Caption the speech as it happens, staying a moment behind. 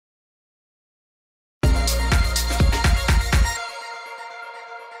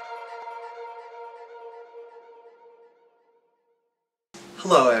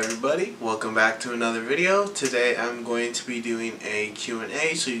everybody, welcome back to another video. Today I'm going to be doing a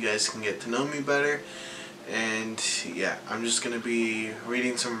Q&A so you guys can get to know me better. And yeah, I'm just going to be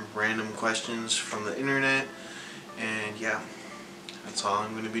reading some random questions from the internet. And yeah, that's all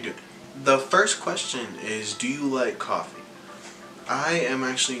I'm going to be doing. The first question is, do you like coffee? I am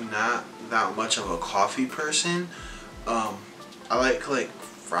actually not that much of a coffee person. I like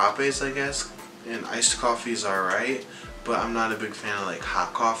frappes, I guess, and iced coffee is alright. But I'm not a big fan of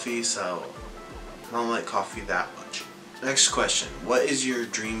hot coffee, so I don't like coffee that much. Next question, what is your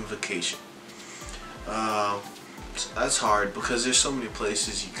dream vacation? That's hard because there's so many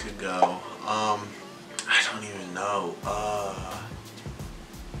places you could go. I don't even know.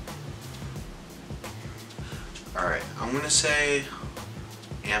 Alright, I'm gonna say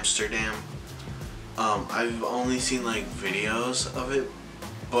Amsterdam. I've only seen videos of it,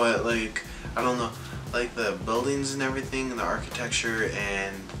 but I don't know. The buildings and everything, and the architecture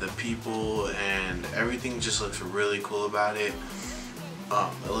and the people and everything just looks really cool about it.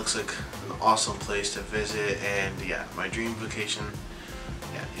 It looks like an awesome place to visit, and yeah, my dream vacation,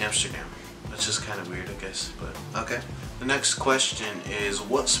 yeah, Amsterdam. That's just kind of weird, I guess, but okay. The next question is,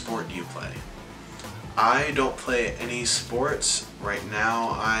 what sport do you play? I don't play any sports right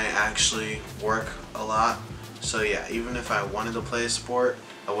now. I actually work a lot, so yeah, even if I wanted to play a sport,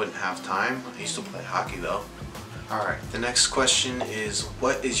 I wouldn't have time. I used to play hockey though. Alright, the next question is,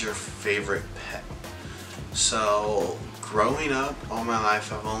 what is your favorite pet? So, growing up, all my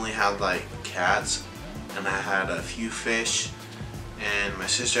life I've only had cats, and I had a few fish, and my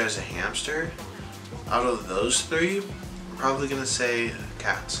sister has a hamster. Out of those three, I'm probably gonna say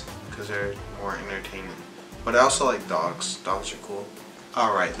cats, because they're more entertaining. But I also like dogs. Dogs are cool.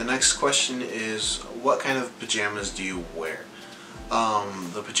 Alright, the next question is, what kind of pajamas do you wear?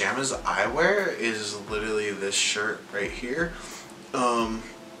 The pajamas I wear is literally this shirt right here.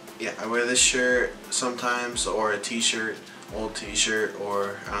 Yeah, I wear this shirt sometimes, or a t-shirt, old t-shirt,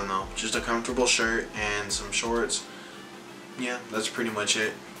 or I don't know, just a comfortable shirt and some shorts. Yeah, that's pretty much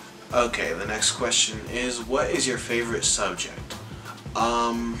it. Okay, the next question is, what is your favorite subject?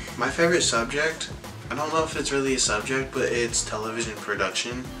 My favorite subject, I don't know if it's really a subject, but it's television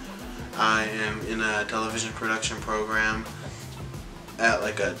production. I am in a television production program at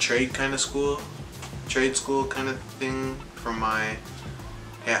a trade school kind of thing for my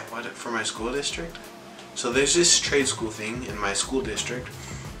school district. So there's this trade school thing in my school district,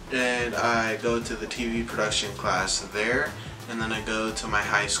 and I go to the TV production class there, and then I go to my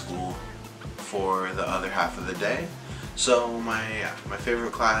high school for the other half of the day. So my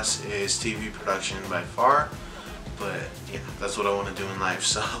favorite class is TV production by far, but yeah, that's what I want to do in life,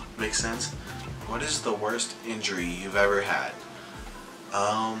 so makes sense. What is the worst injury you've ever had?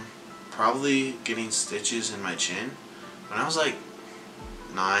 Probably getting stitches in my chin. When I was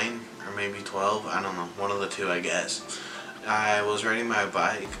 9 or maybe 12, I don't know, one of the two I guess. I was riding my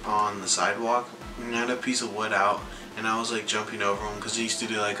bike on the sidewalk, and I had a piece of wood out, and I was jumping over them, because I used to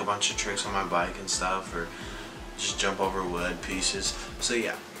do a bunch of tricks on my bike and stuff, or just jump over wood pieces. So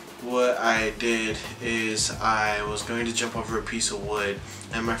yeah, what I did is I was going to jump over a piece of wood,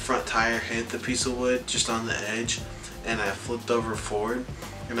 and my front tire hit the piece of wood just on the edge, and I flipped over forward,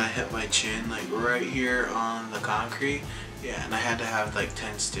 and I hit my chin right here on the concrete. Yeah, and I had to have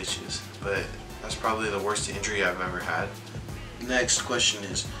 10 stitches, but that's probably the worst injury I've ever had. Next question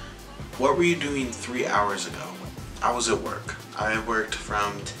is, what were you doing 3 hours ago? I was at work. I worked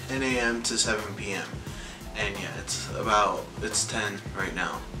from 10 a.m. to 7 p.m. and yeah, it's 10 right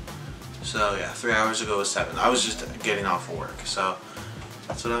now. So yeah, 3 hours ago was 7. I was just getting off of work, so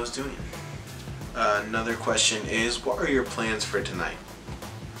that's what I was doing. Another question is, what are your plans for tonight?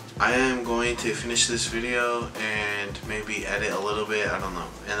 I am going to finish this video and maybe edit a little bit, I don't know,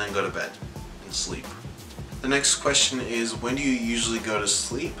 and then go to bed and sleep. The next question is, when do you usually go to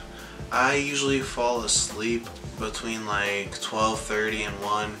sleep? I usually fall asleep between 12:30 and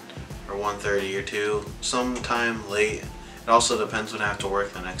 1, or 1:30 or 2, sometime late. It also depends when I have to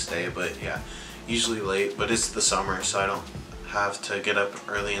work the next day, but yeah, usually late. But it's the summer, so I don't have to get up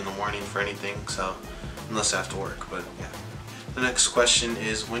early in the morning for anything, so unless I have to work, but yeah. The next question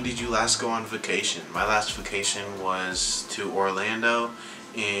is, when did you last go on vacation? My last vacation was to Orlando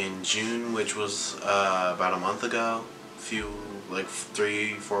in June, which was about a month ago,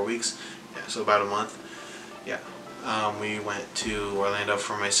 3-4 weeks, yeah, so about a month. Yeah, we went to Orlando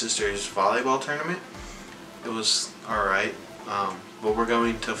for my sister's volleyball tournament. It was alright, but we're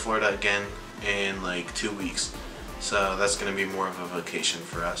going to Florida again in 2 weeks. So that's going to be more of a vacation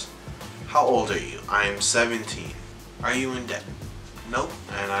for us. How old are you? I'm 17. Are you in debt? Nope,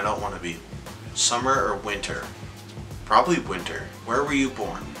 and I don't want to be. Summer or winter? Probably winter. Where were you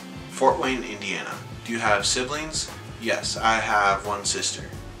born? Fort Wayne, Indiana. Do you have siblings? Yes, I have one sister.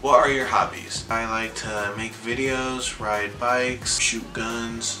 What are your hobbies? I like to make videos, ride bikes, shoot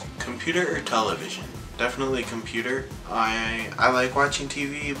guns. Computer or television? Definitely computer. I like watching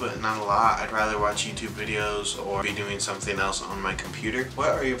TV, but not a lot. I'd rather watch YouTube videos or be doing something else on my computer. What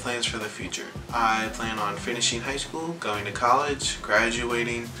are your plans for the future? I plan on finishing high school, going to college,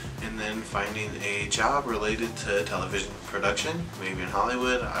 graduating, and then finding a job related to television production, maybe in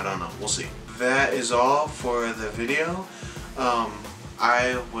Hollywood. I don't know. We'll see. That is all for the video.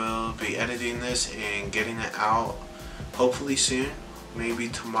 I will be editing this and getting it out hopefully soon. Maybe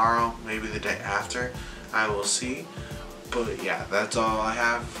tomorrow, maybe the day after. I will see. But yeah, that's all I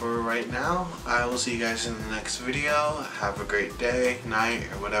have for right now. I will see you guys in the next video. Have a great day, night,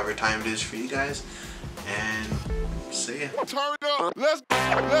 or whatever time it is for you guys. And see ya. Turn up. Let's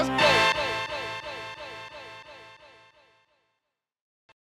go.